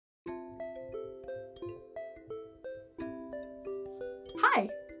Hi,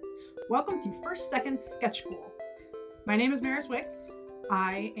 welcome to First Second Sketch School. My name is Maris Wicks.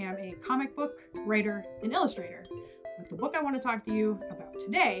 I am a comic book writer and illustrator, but the book I want to talk to you about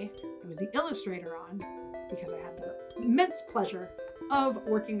today, I was the illustrator on because I had the immense pleasure of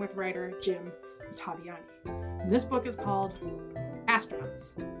working with writer Jim Taviani. This book is called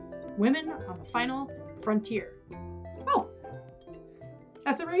Astronauts, Women on the Final Frontier. Oh,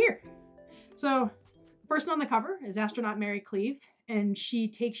 that's it right here. So the person on the cover is astronaut Mary Cleave, and she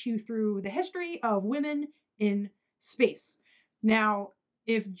takes you through the history of women in space. Now,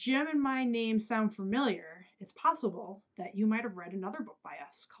 if Jim and my names sound familiar, it's possible that you might have read another book by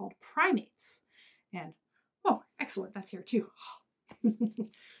us called PRIMATES. And, oh, excellent, that's here too.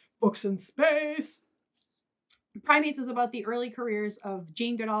 Books in space. PRIMATES is about the early careers of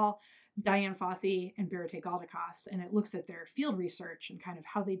Jane Goodall, Diane Fossey, and Birute Galdikas, and it looks at their field research and kind of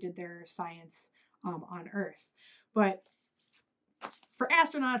how they did their science on Earth. But for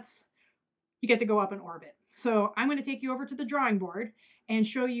astronauts, you get to go up in orbit. So I'm going to take you over to the drawing board and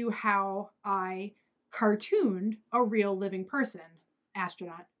show you how I cartooned a real living person,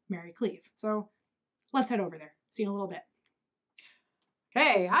 astronaut Mary Cleave. So let's head over there. See you in a little bit.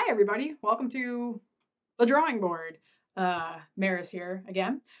 Okay, hi everybody. Welcome to the drawing board. Maris here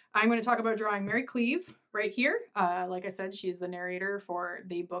again. I'm going to talk about drawing Mary Cleave right here. Like I said, she's the narrator for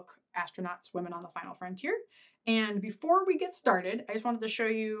the book Astronauts, Women on the Final Frontier. And before we get started, I just wanted to show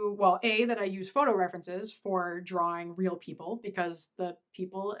you, well, that I use photo references for drawing real people because the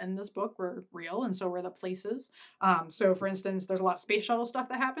people in this book were real and so were the places. So for instance, there's a lot of space shuttle stuff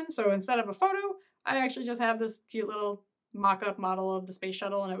that happens. So instead of a photo, I actually just have this cute little mock-up model of the space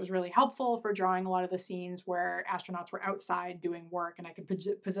shuttle, and it was really helpful for drawing a lot of the scenes where astronauts were outside doing work and I could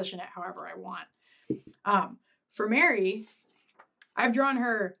position it however I want. For Mary, I've drawn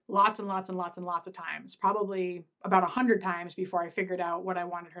her lots and lots and lots and lots of times, probably about 100 times before I figured out what I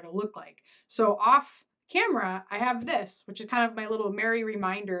wanted her to look like. So off camera, I have this, which is kind of my little Mary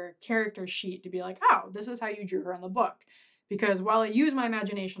reminder character sheet to be like, oh, this is how you drew her in the book. Because while I use my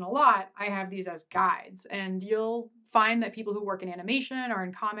imagination a lot, I have these as guides, and you'll find that people who work in animation or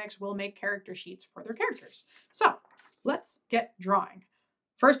in comics will make character sheets for their characters. So let's get drawing.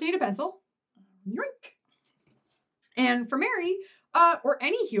 First, you need a pencil. Yoink. And for Mary, or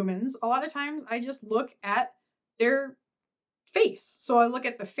any humans, a lot of times I just look at their face. So I look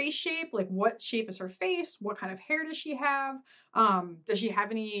at the face shape, like what shape is her face? What kind of hair does she have? Does she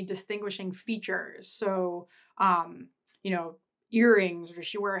have any distinguishing features? So, earrings, or does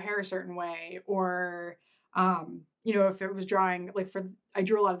she wear her hair a certain way? Or, if it was drawing, like I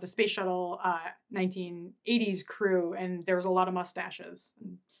drew a lot of the space shuttle 1980s crew, and there was a lot of mustaches.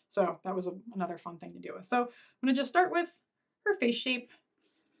 And so that was another fun thing to do with. So I'm going to just start with her face shape.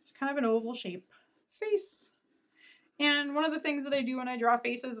 It's kind of an oval shape face. And one of the things that I do when I draw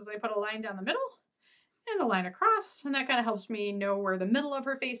faces is I put a line down the middle and a line across, and that kind of helps me know where the middle of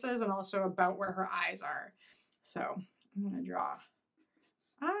her face is and also about where her eyes are. So I'm going to draw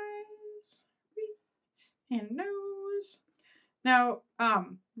eyes and nose. Now,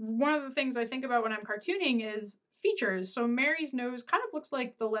 one of the things I think about when I'm cartooning is features. So Mary's nose kind of looks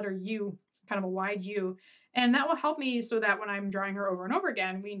like the letter U, kind of a wide U, and that will help me so that when I'm drawing her over and over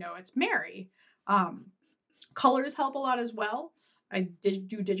again, we know it's Mary. Colors help a lot as well. I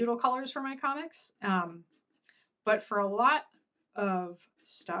do digital colors for my comics, but for a lot of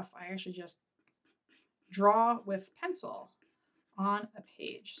stuff, I actually just draw with pencil on a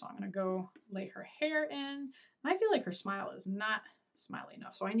page. So I'm going to go lay her hair in. And I feel like her smile is not smiley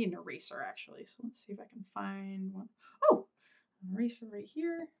enough, so I need an eraser actually. So let's see if I can find one. Oh, an eraser right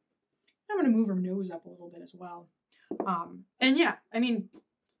here. I'm going to move her nose up a little bit as well. And yeah, I mean,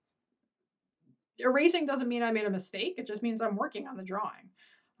 erasing doesn't mean I made a mistake. It just means I'm working on the drawing.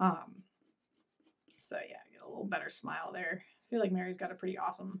 So yeah, I get a little better smile there. I feel like Mary's got a pretty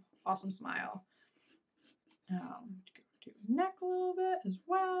awesome smile. Do neck a little bit as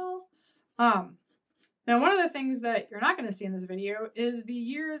well. Now, one of the things that you're not going to see in this video is the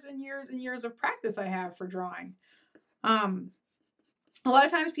years and years and years of practice I have for drawing. A lot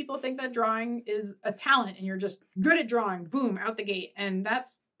of times people think that drawing is a talent and you're just good at drawing, boom, out the gate. And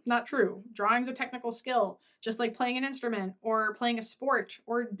that's not true. Drawing's a technical skill, just like playing an instrument or playing a sport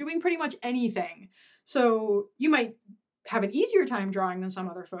or doing pretty much anything. So you might have an easier time drawing than some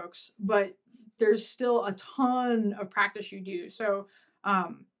other folks, but there's still a ton of practice you do. So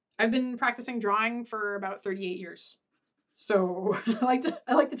I've been practicing drawing for about 38 years. So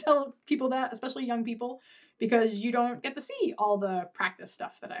I like to tell people that, especially young people, because you don't get to see all the practice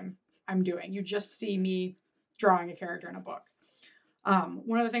stuff that I'm doing. You just see me drawing a character in a book.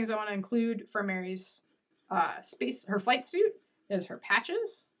 One of the things I want to include for Mary's her flight suit is her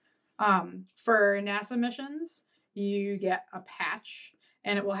patches. For NASA missions, you get a patch,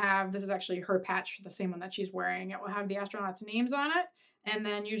 and it will have, this is actually her patch, the same one that she's wearing. It will have the astronauts' names on it, and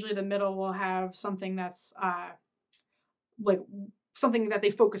then usually the middle will have something that's like something that they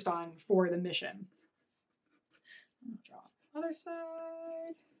focused on for the mission. Draw the other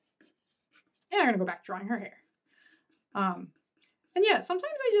side. And I'm gonna go back drawing her hair. And yeah,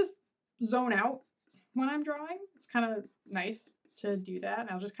 sometimes I just zone out when I'm drawing. It's kind of nice to do that. And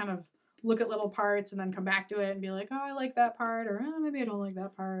I'll just kind of look at little parts and then come back to it and be like, oh, I like that part, or oh, maybe I don't like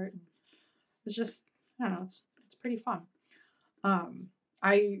that part. It's just, I don't know, it's pretty fun.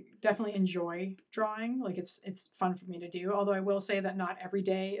 I definitely enjoy drawing. Like it's fun for me to do. Although I will say that not every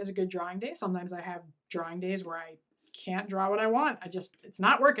day is a good drawing day. Sometimes I have drawing days where I can't draw what I want. It's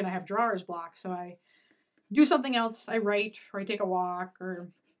not working. I have drawer's block. So I do something else. I write, or I take a walk, or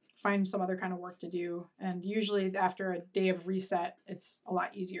find some other kind of work to do. And usually after a day of reset, it's a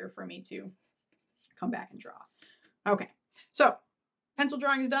lot easier for me to come back and draw. Okay, so pencil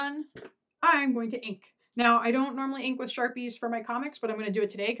drawing is done. I'm going to ink. Now, I don't normally ink with Sharpies for my comics, but I'm going to do it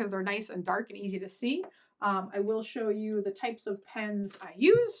today because they're nice and dark and easy to see. I will show you the types of pens I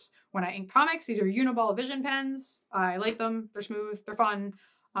use when I ink comics. These are Uniball Vision pens. I like them. They're smooth. They're fun.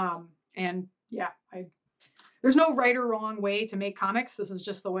 And yeah, there's no right or wrong way to make comics. This is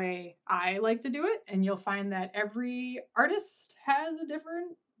just the way I like to do it. And you'll find that every artist has a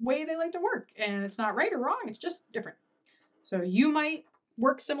different way they like to work. And it's not right or wrong. It's just different. So you might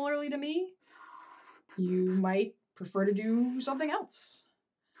work similarly to me. You might prefer to do something else.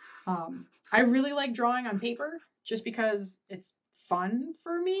 I really like drawing on paper just because it's fun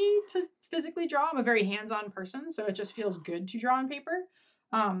for me to physically draw. I'm a very hands-on person, so it just feels good to draw on paper.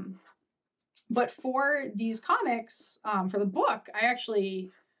 But for these comics, for the book, I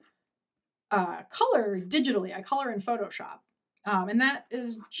actually color digitally. I color in Photoshop. And that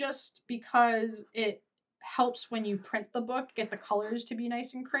is just because it helps when you print the book, get the colors to be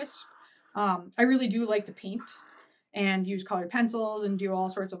nice and crisp. I really do like to paint and use colored pencils and do all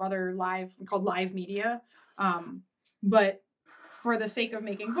sorts of other live media. But for the sake of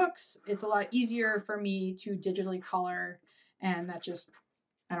making books, it's a lot easier for me to digitally color, and that just,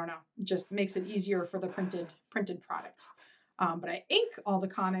 I don't know, just makes it easier for the printed product. But I ink all the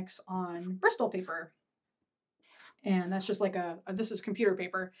comics on Bristol paper. And that's just like this is computer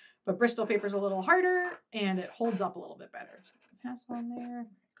paper, but Bristol paper is a little harder and it holds up a little bit better. So I can pass on there,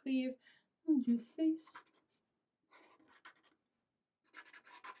 Cleave, and do the face.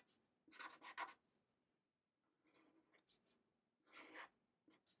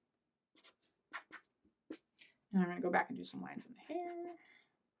 And I'm going to go back and do some lines in the hair.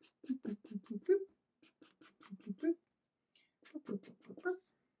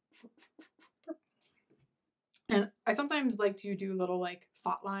 And I sometimes like to do little like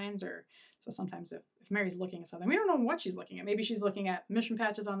thought lines, or so sometimes if Mary's looking at something, we don't know what she's looking at. Maybe she's looking at mission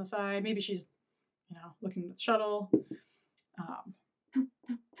patches on the side. Maybe she's, looking at the shuttle.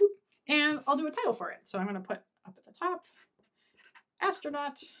 And I'll do a title for it. So I'm going to put up at the top,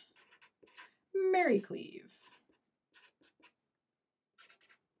 Astronaut Mary Cleave.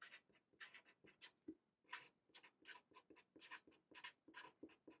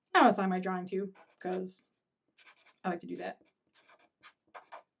 I want to sign my drawing too, because I like to do that.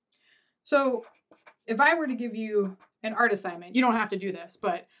 So if I were to give you an art assignment, you don't have to do this,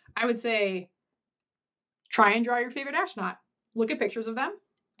 but I would say try and draw your favorite astronaut. Look at pictures of them.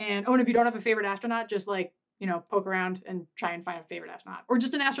 And if you don't have a favorite astronaut, just like, poke around and try and find a favorite astronaut. Or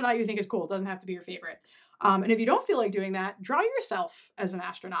just an astronaut you think is cool. It doesn't have to be your favorite. And if you don't feel like doing that, draw yourself as an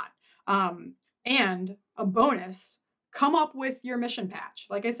astronaut. And a bonus, come up with your mission patch.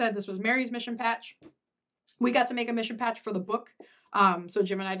 Like I said, this was Mary's mission patch. We got to make a mission patch for the book. So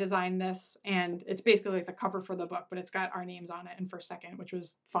Jim and I designed this, and it's basically like the cover for the book, but it's got our names on it in first second, which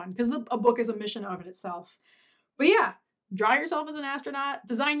was fun because a book is a mission of it itself. But yeah, draw yourself as an astronaut,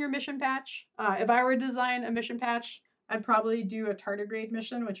 design your mission patch. If I were to design a mission patch, I'd probably do a tardigrade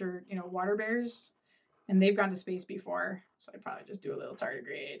mission, which are, water bears, and they've gone to space before. So I'd probably just do a little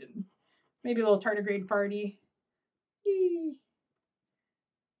tardigrade and maybe a little tardigrade party. Yee.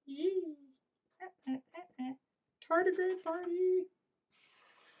 Yee. Tardigrade party.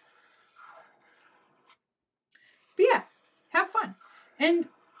 But yeah, have fun. And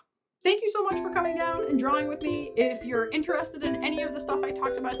thank you so much for coming down and drawing with me. If you're interested in any of the stuff I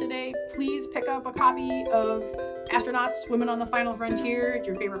talked about today, please pick up a copy of Astronauts, Women on the Final Frontier at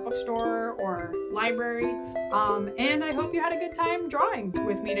your favorite bookstore or library. And I hope you had a good time drawing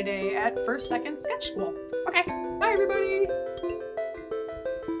with me today at First Second Sketch School. Okay, bye everybody.